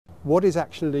what is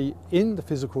actually in the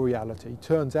physical reality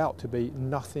turns out to be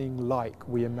nothing like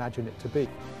we imagine it to be.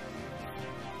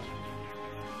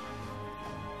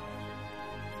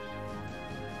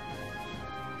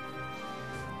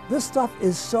 This stuff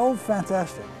is so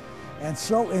fantastic and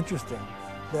so interesting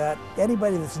that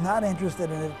anybody that's not interested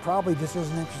in it probably just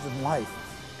isn't interested in life.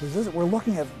 Because we're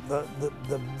looking at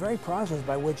the very process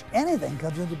by which anything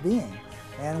comes into being,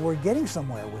 and we're getting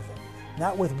somewhere with it.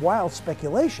 Not with wild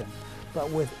speculation, but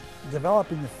with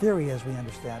developing the theory as we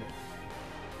understand it.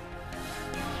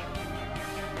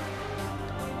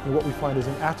 And what we find is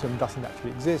an atom doesn't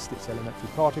actually exist, it's elementary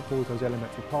particles. Those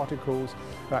elementary particles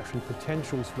are actually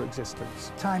potentials for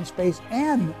existence. Time, space,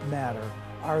 and matter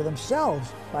are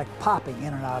themselves like popping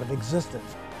in and out of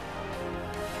existence.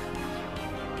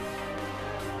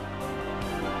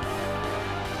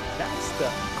 That's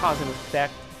the cause and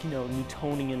effect,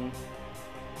 Newtonian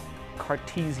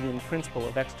Cartesian principle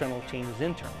of external change is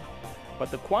internal.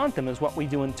 But the quantum is what we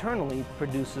do internally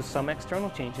produces some external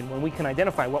change. And when we can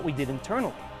identify what we did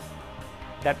internally,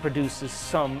 that produces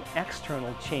some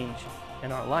external change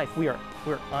in our life. We're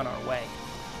on our way.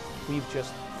 We've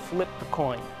just flipped the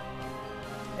coin.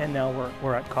 And now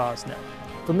we're at cause now.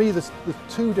 For me, there's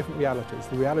two different realities,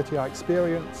 the reality I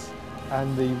experience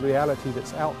and the reality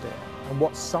that's out there. And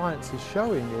what science is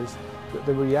showing is that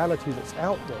the reality that's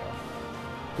out there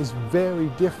is very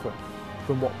different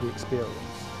from what we experience.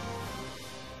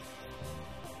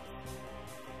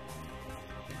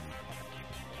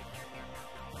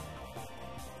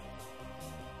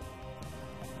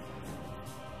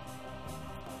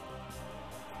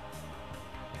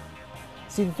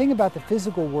 See, the thing about the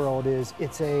physical world is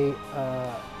it's a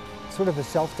sort of a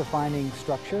self-defining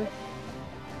structure.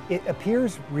 It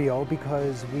appears real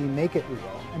because we make it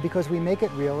real, and because we make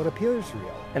it real, it appears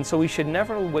real. And so we should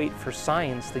never wait for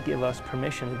science to give us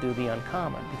permission to do the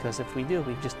uncommon, because if we do,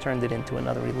 we've just turned it into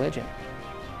another religion.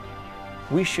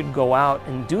 We should go out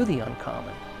and do the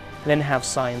uncommon, and then have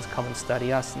science come and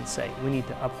study us and say, we need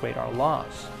to upgrade our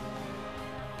laws.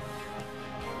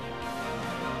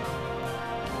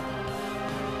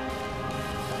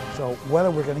 So whether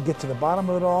we're going to get to the bottom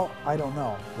of it all, I don't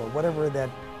know. But whatever that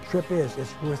trip is,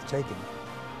 it's worth taking.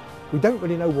 We don't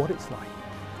really know what it's like.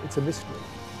 It's a mystery.